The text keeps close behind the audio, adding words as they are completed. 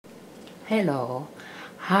Hello,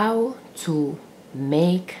 how to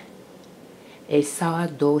make a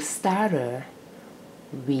sourdough starter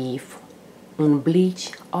with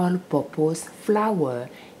unbleached all-purpose flour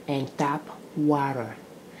and tap water.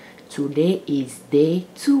 Today is day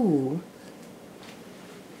 2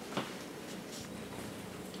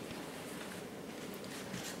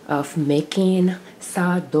 of making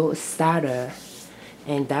sourdough starter,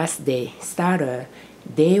 and that's the starter.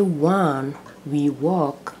 Day 1 we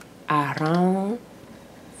work around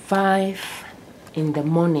 5 in the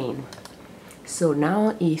morning. So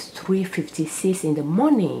now it's 3:56 in the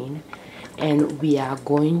morning, and we are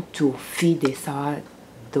going to feed the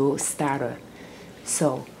sourdough starter.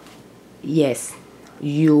 So yes,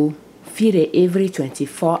 you feed it every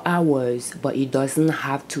 24 hours, but it doesn't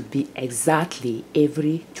have to be exactly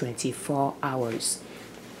every 24 hours.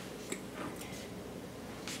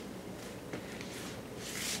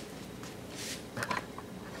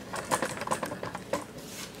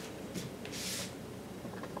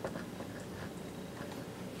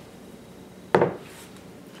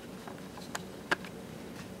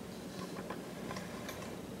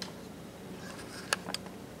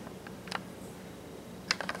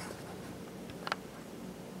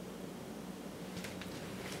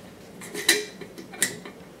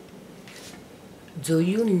 Do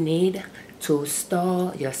you need to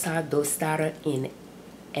store your sourdough starter in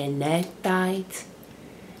an airtight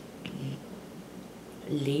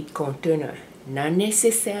lid container? Not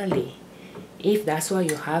necessarily. If that's what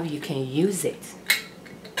you have, you can use it.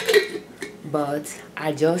 But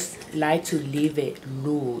I just like to leave it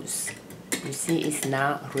loose. You see, it's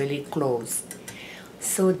not really closed,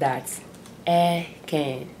 so that air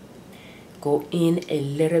can go in a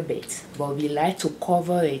little bit, but we like to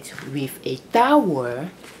cover it with a towel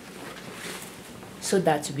so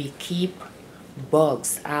that we keep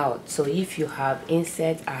bugs out. So if you have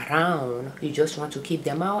insects around, you just want to keep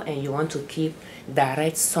them out, and you want to keep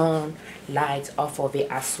direct sunlight off of it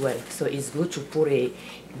as well. So it's good to put a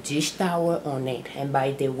dish towel on it. And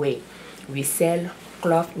by the way, we sell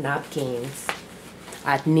cloth napkins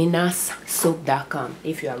at ninassoap.com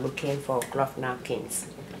if you are looking for cloth napkins.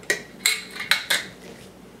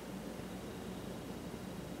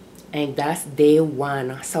 And that's day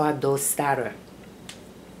 1 sourdough starter.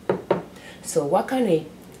 So what kind of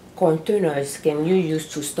containers can you use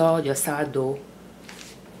to store your sourdough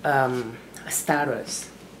starters?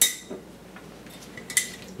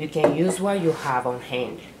 You can use what you have on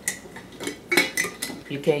hand.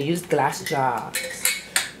 You can use glass jars.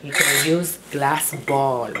 You can use glass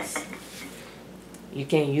balls. You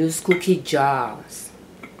can use cookie jars.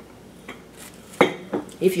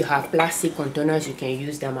 If you have plastic containers, you can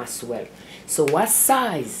use them as well. So what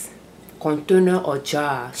size container or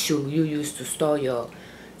jar should you use to store your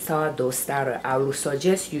sourdough starter? I will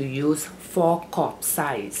suggest you use 4 cup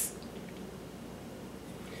size.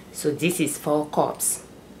 So this is 4 cups.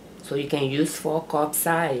 So you can use 4 cup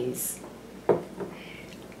size,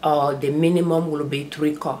 or the minimum will be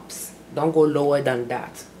 3 cups. Don't go lower than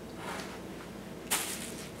that.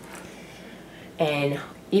 And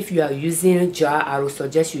if you are using a jar, I will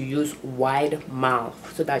suggest you use wide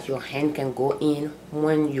mouth so that your hand can go in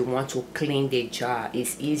when you want to clean the jar.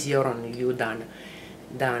 It's easier on you than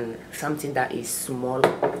something that is small,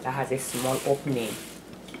 that has a small opening.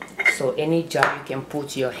 So any jar you can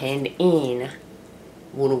put your hand in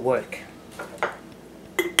will work.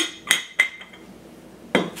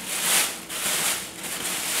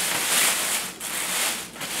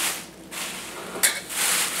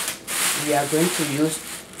 We are going to use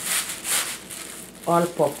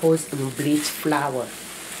all-purpose unbleached flour.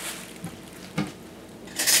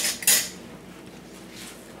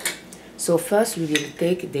 So first we will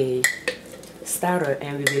take the starter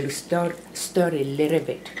and we will stir a little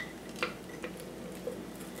bit.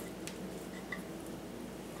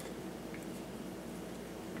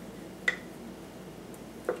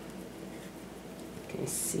 You can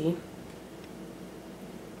see.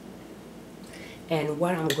 And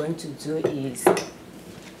what I'm going to do is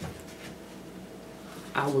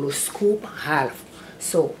I will scoop half.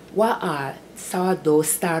 So what are sourdough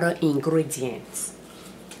starter ingredients?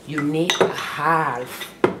 You need a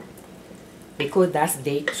half, because that's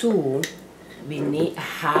day 2. We need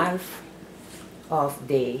half of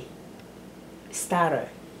the starter.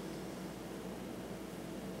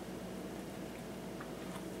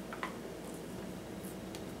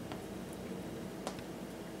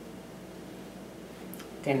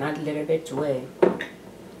 Then add a little bit to it.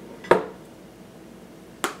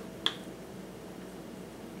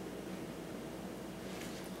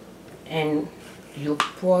 And you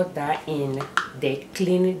pour that in the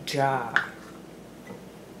clean jar.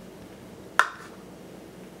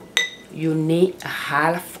 you need a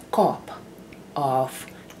half cup of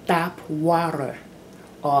tap water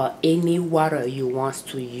or any water you want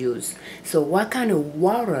to use. So what kind of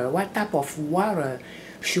water, what type of water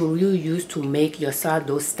should you use to make your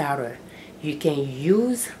sourdough starter? You can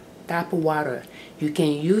use tap water, you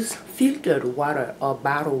can use filtered water or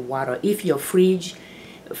bottled water. If your fridge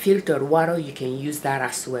filtered water, you can use that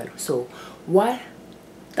as well. So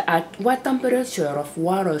at what temperature of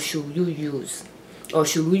water should you use? Or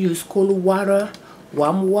should we use cold water,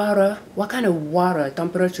 warm water? What kind of water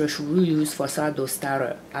temperature should we use for sourdough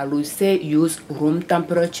starter? I would say use room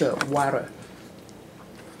temperature water.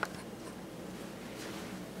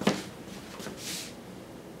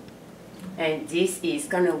 And this is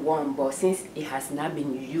kind of warm, but since it has not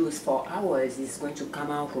been used for hours, it's going to come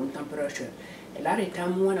out room temperature. A lot of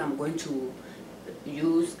time when I'm going to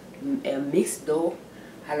use a mixed dough,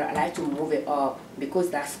 I like to move it up because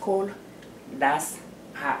that's cold, that's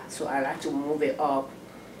hot. So I like to move it up.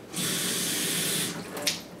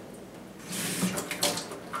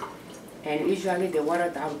 And usually the water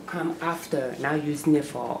that will come after, now using it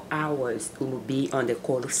for hours, will be on the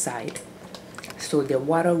cold side. So the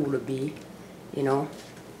water will be, you know,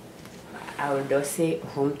 I would just say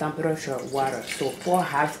room temperature water. So pour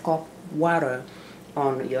half cup water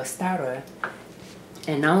on your starter,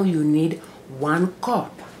 and now you need 1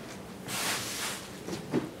 cup.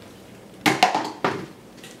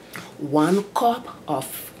 1 cup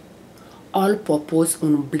of all-purpose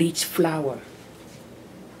unbleached flour.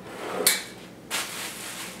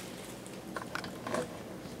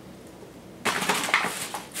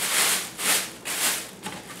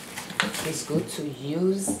 It's good to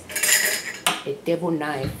use a table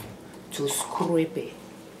knife to scrape it.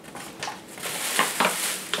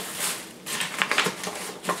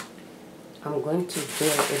 I'm going to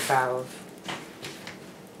do about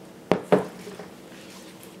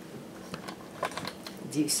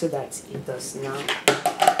this so that it does not.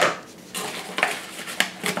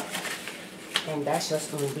 And that's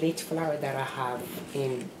just unbleached flour that I have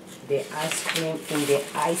in the ice cream, in the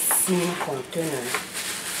icing container.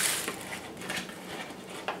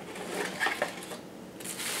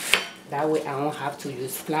 That way I won't have to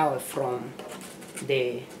use flour from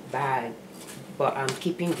the bag, but I'm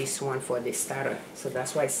keeping this one for the starter. So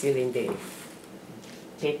that's why it's still in the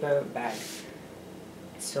paper bag.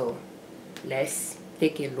 So let's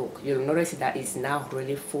take a look. You'll notice that it's now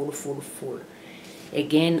really full.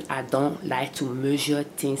 Again, I don't like to measure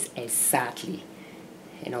things exactly,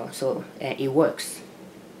 you know, so it works.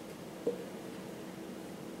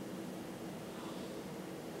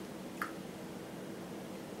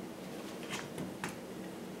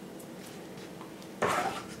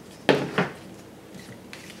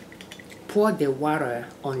 Pour the water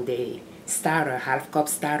on the starter, half cup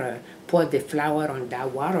starter. Pour the flour on that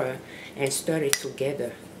water and stir it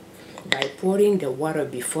together. By pouring the water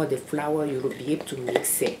before the flour, you will be able to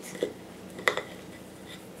mix it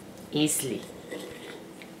easily.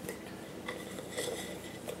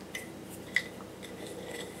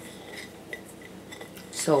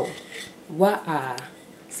 So, what are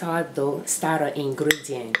sourdough starter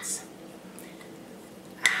ingredients?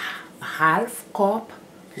 Half cup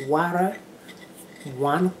water,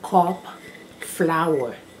 1 cup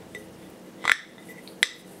flour.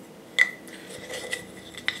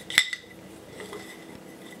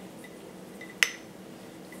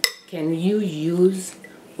 Can you use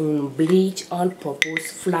unbleached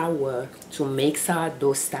all-purpose flour to make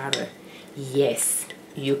sourdough starter? Yes,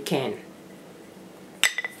 you can.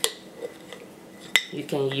 You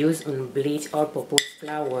can use unbleached all-purpose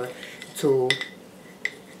flour to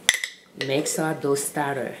make sourdough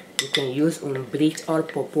starter. You can use unbleached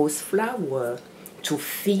all-purpose flour to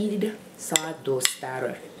feed sourdough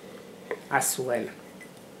starter as well.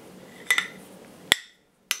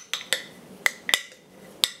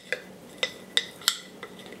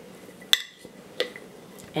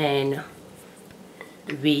 And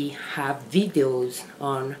we have videos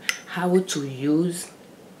on how to use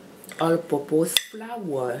all-purpose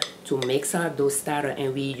flour to make sourdough starter,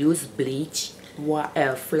 and we use bleach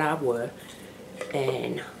flour,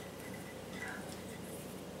 and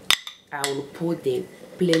I will put the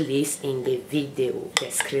playlist in the video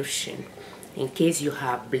description. In case you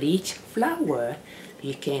have bleach flour,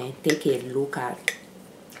 you can take a look at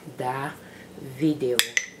that video.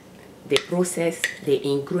 The process, the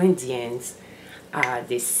ingredients are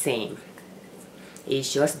the same.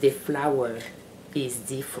 It's just the flour is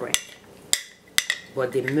different,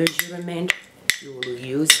 but the measurement you will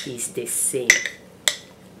use is the same.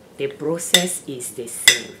 The process is the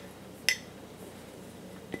same.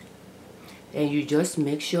 And you just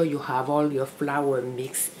make sure you have all your flour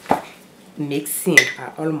mixed mixing,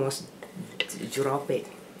 I almost drop it.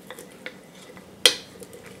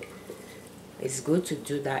 It's good to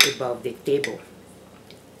do that above the table.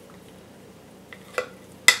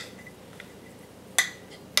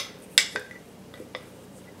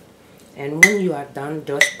 And when you are done,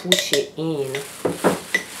 just push it in.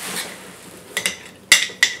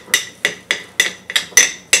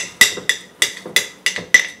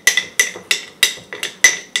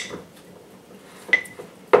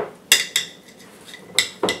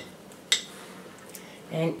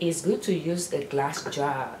 And it's good to use a glass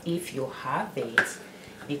jar if you have it,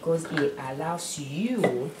 because it allows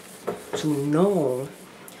you to know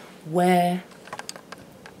where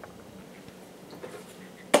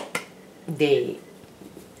the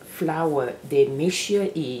flour, the mixture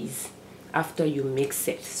is after you mix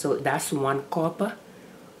it. So that's 1 cup,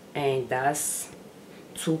 and that's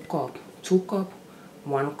 2 cup,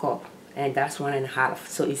 1 cup, and that's 1.5.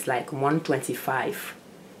 So it's like 1.25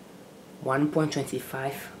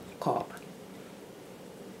 cup,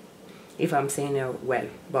 if I'm saying it well,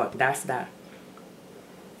 but that's that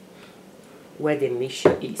where the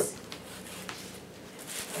mixture is.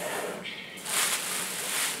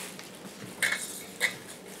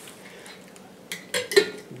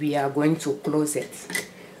 We are going to close it,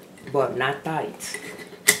 but not tight.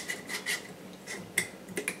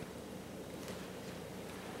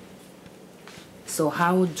 So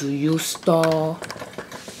how do you store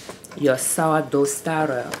your sourdough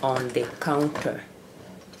starter on the counter?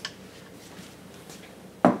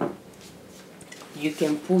 You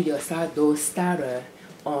can put your sourdough starter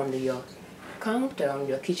on your counter, on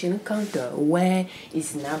your kitchen counter, where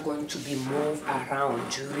it's not going to be moved around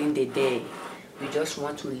during the day. You just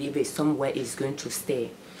want to leave it somewhere it's going to stay,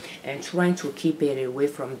 and trying to keep it away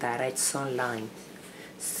from direct sunlight.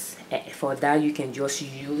 For that, you can just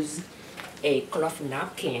use a cloth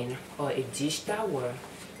napkin or a dish towel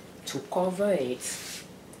to cover it,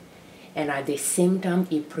 and at the same time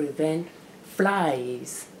it prevents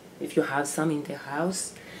flies, if you have some in the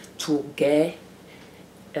house, to get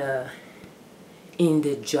in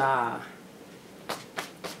the jar.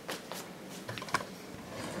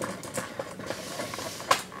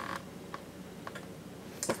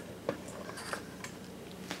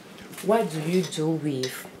 What do you do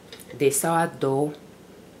with the sourdough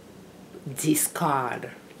discard?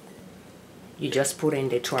 You just put it in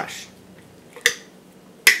the trash.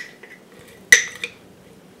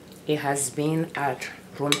 It has been at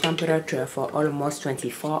room temperature for almost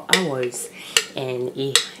 24 hours and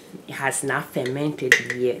it has not fermented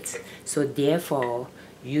yet. So therefore,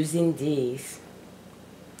 using this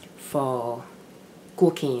for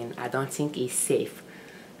cooking, I don't think it's safe.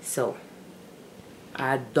 So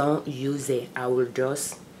I don't use it. I will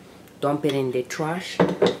just dump it in the trash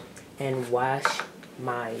and wash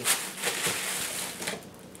my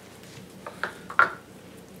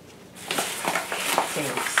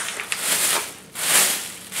things.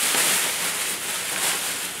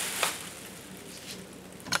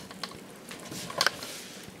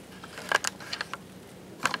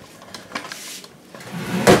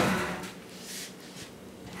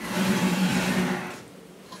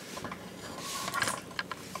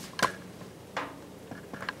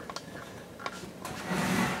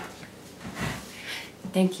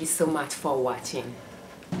 Thank you so much for watching.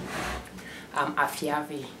 I'm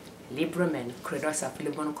Afiavi Liberman, creators of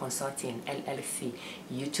Liberman Consulting LLC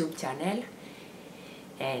YouTube channel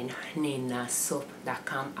and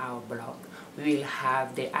ninasoap.com, our blog. We will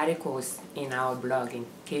have the articles in our blog in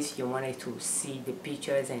case you wanted to see the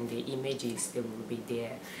pictures and the images, they will be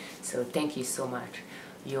there. So thank you so much.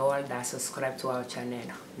 You all that subscribe to our channel,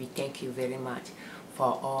 we thank you very much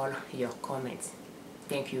for all your comments.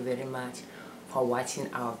 Thank you very much for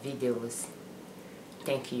watching our videos.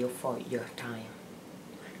 Thank you for your time.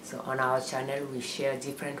 So on our channel we share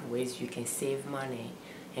different ways you can save money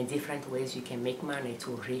and different ways you can make money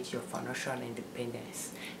to reach your financial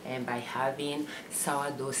independence. And by having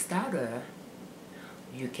sourdough starter,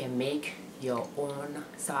 you can make your own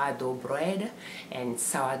sourdough bread and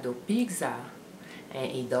sourdough pizza, and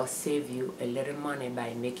it does save you a little money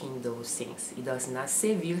by making those things. It does not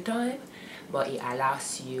save you time, but it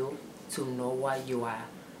allows you to know what you are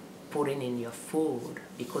putting in your food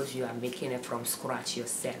because you are making it from scratch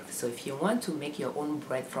yourself. So if you want to make your own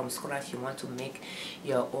bread from scratch, you want to make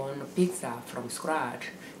your own pizza from scratch,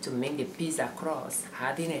 to make the pizza crust,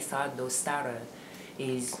 having a sourdough starter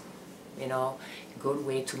is, you know, a good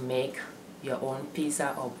way to make your own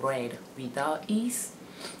pizza or bread without yeast.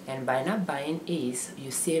 And by not buying yeast,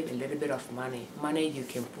 you save a little bit of money. Money you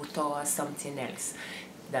can put towards something else.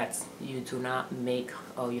 that you do not make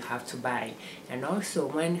or you have to buy. And also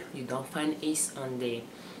when you don't find yeast on the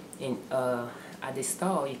at the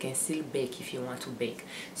store, you can still bake if you want to bake.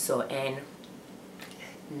 So, and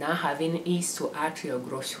not having yeast to add to your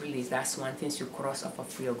grocery list, that's one thing you cross off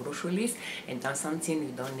of your grocery list, and that's something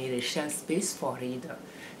you don't need a shelf space for either.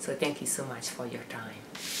 So thank you so much for your time.